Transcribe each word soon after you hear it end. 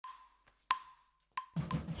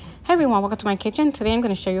Hey everyone, welcome to my kitchen. Today I'm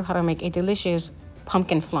going to show you how to make a delicious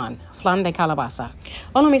pumpkin flan, flan de calabaza.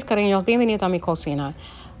 Hola mis cariños, bienvenidos a mi cocina.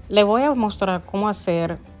 Le voy a mostrar cómo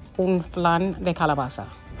hacer un flan de calabaza.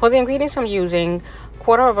 For the ingredients I'm using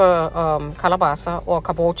quarter of a calabaza or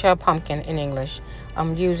kabucha pumpkin in English.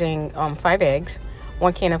 I'm using 5 eggs,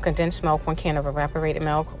 1 can of condensed milk, 1 can of evaporated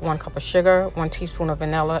milk, 1 cup of sugar, 1 teaspoon of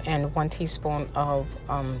vanilla, and 1 teaspoon of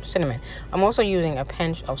cinnamon. I'm also using a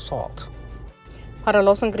pinch of salt. Para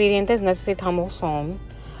los ingredientes necesitamos son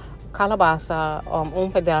calabaza,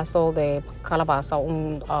 un pedazo de calabaza,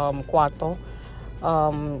 un cuarto,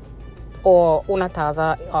 o una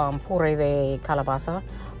taza purée de calabaza,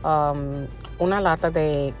 una lata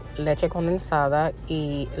de leche condensada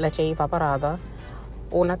y leche evaporada,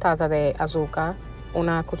 una taza de azúcar,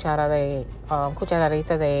 una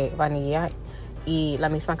cucharadita de vanilla y la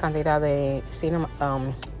misma cantidad de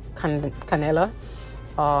canela.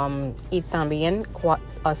 Y también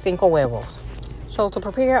 5 huevos. So to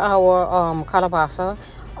prepare our calabaza,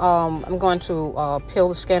 I'm going to peel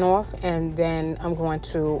the skin off, and then I'm going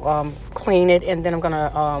to clean it, and then I'm going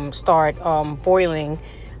to start boiling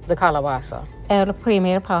the calabaza. El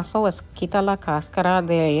primer paso es quitar la cáscara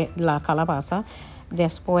de la calabaza.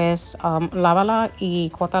 Después lávala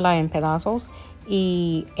y córtala en pedazos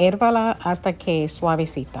y hérvala hasta que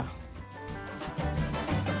suavecita.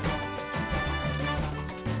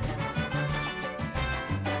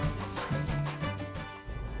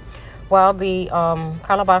 While the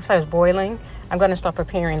calabaza is boiling, I'm going to start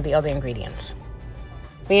preparing the other ingredients.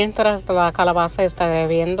 Mientras la calabaza está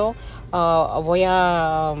hirviendo, voy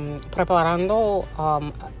a preparando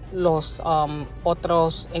los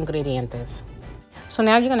otros ingredientes. So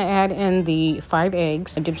now you're going to add in the 5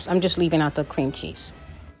 eggs. I'm just leaving out the cream cheese.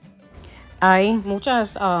 Hay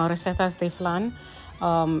muchas recetas de flan.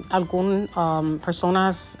 Algunas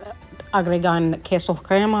personas agregan queso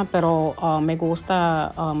crema, pero me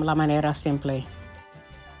gusta la manera simple.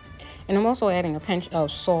 And I'm also adding a pinch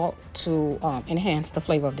of salt to enhance the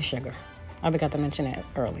flavor of the sugar. I forgot to mention that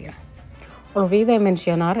earlier. Olvidé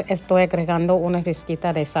mencionar, estoy agregando una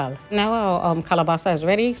pizquita de sal. Now our calabaza is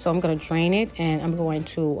ready, so I'm going to drain it and I'm going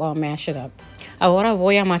to mash it up. Ahora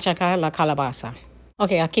voy a machacar la calabaza.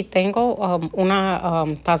 Okay, aquí tengo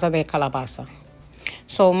una taza de calabaza.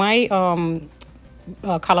 So my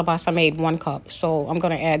calabaza made 1 cup, so I'm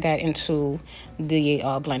going to add that into the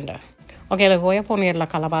blender. Okay, le voy a poner la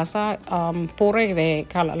calabaza, puré de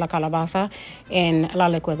la calabaza en la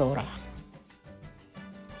licuadora.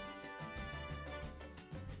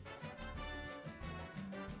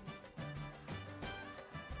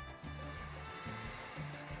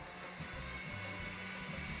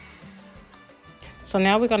 So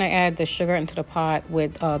now we're going to add the sugar into the pot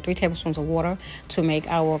with 3 tablespoons of water to make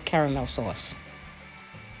our caramel sauce.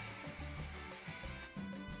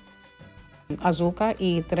 Azúcar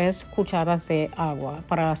y 3 cucharadas de agua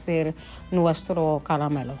para hacer nuestro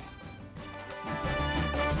caramelo.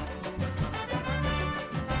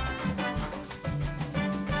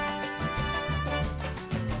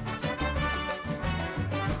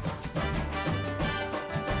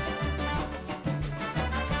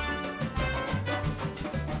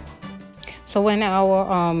 So when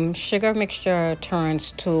our sugar mixture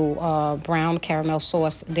turns to brown caramel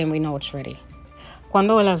sauce, then we know it's ready.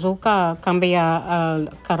 Cuando el azúcar cambia al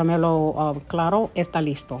caramelo claro, está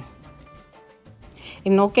listo. Y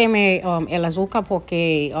no queme el azúcar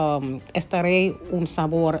porque estaré un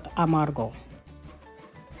sabor amargo.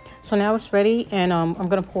 So now it's ready, and I'm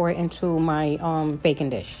going to pour it into my baking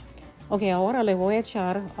dish. Okay, ahora le voy a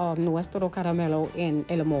echar nuestro caramelo en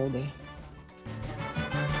el molde.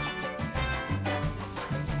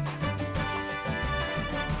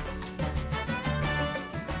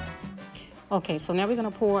 Okay, so now we're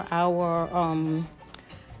going to pour our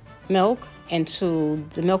milk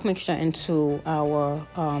mixture into our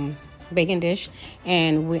baking dish,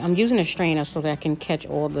 and I'm using a strainer so that I can catch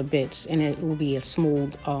all the bits and it will be a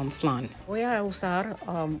smooth flan. Voy a usar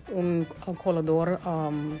un colador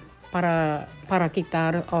para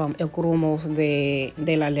quitar el grumo de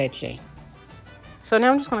la leche. So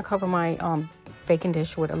now I'm just going to cover my baking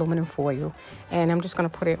dish with aluminum foil, and I'm just going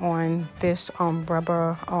to put it on this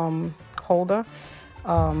rubber holder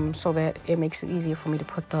so that it makes it easier for me to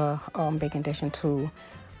put the baking dish into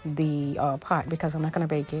the pot, because I'm not going to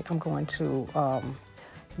bake it. I'm going to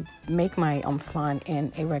make my flan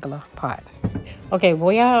in a regular pot. Okay,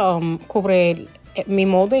 voy a cubrir mi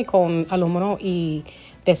molde con aluminio y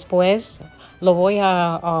después lo voy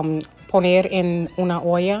a poner en una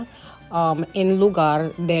olla en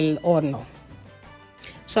lugar del horno.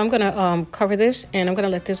 So I'm going to cover this, and I'm going to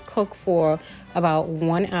let this cook for about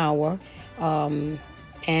 1 hour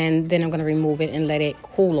and then I'm going to remove it and let it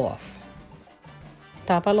cool off.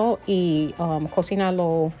 Tápalo y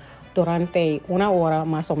cocínalo durante 1 hora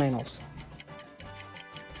más o menos.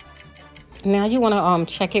 Now you want to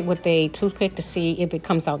check it with a toothpick to see if it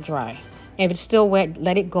comes out dry. If it's still wet,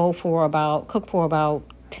 let it go for cook for about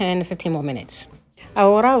 10 to 15 more minutes.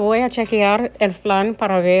 Ahora voy a chequear el flan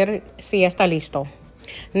para ver si está listo.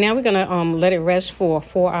 Now we're going to let it rest for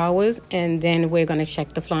 4 hours, and then we're going to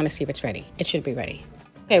check the flan to see if it's ready. It should be ready.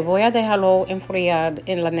 Okay, voy a dejarlo enfriar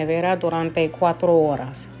en la nevera durante 4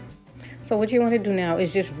 horas. So what you want to do now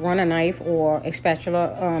is just run a knife or a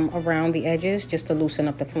spatula around the edges just to loosen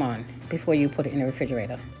up the flan before you put it in the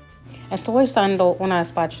refrigerator. Estoy usando una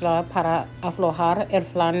espátula para aflojar el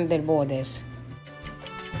flan del bordes.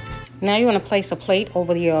 Now you want to place a plate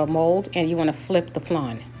over your mold and you want to flip the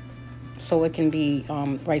flan so it can be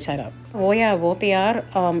right side up. Voy a voltear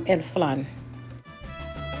el flan.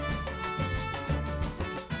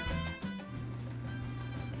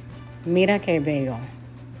 Mira que bello.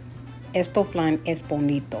 Esto flan es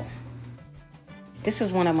bonito. This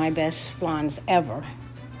is one of my best flans ever.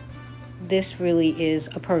 This really is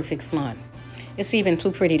a perfect flan. It's even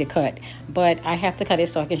too pretty to cut, but I have to cut it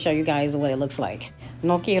so I can show you guys what it looks like.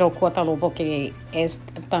 No quiero cortarlo porque es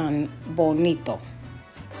tan bonito.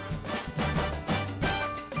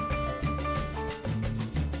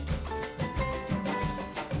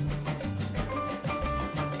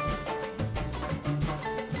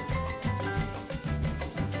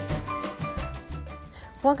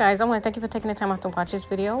 Well guys, I want to thank you for taking the time out to watch this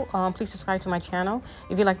video. Please subscribe to my channel.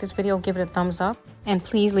 If you like this video, give it a thumbs up. And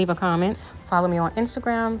please leave a comment. Follow me on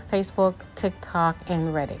Instagram, Facebook, TikTok,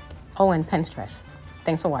 and Reddit. Oh, and Pinterest.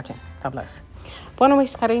 Thanks for watching. God bless. Bueno,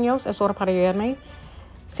 mis cariños, es hora para irme.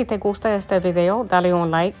 Si te gusta este video, dale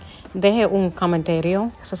un like, deje un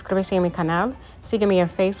comentario, suscríbete a mi canal, sígueme en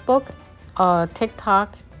Facebook, TikTok,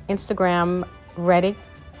 Instagram, Reddit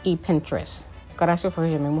y Pinterest. Gracias por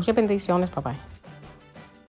verme. Muchas bendiciones. Bye bye.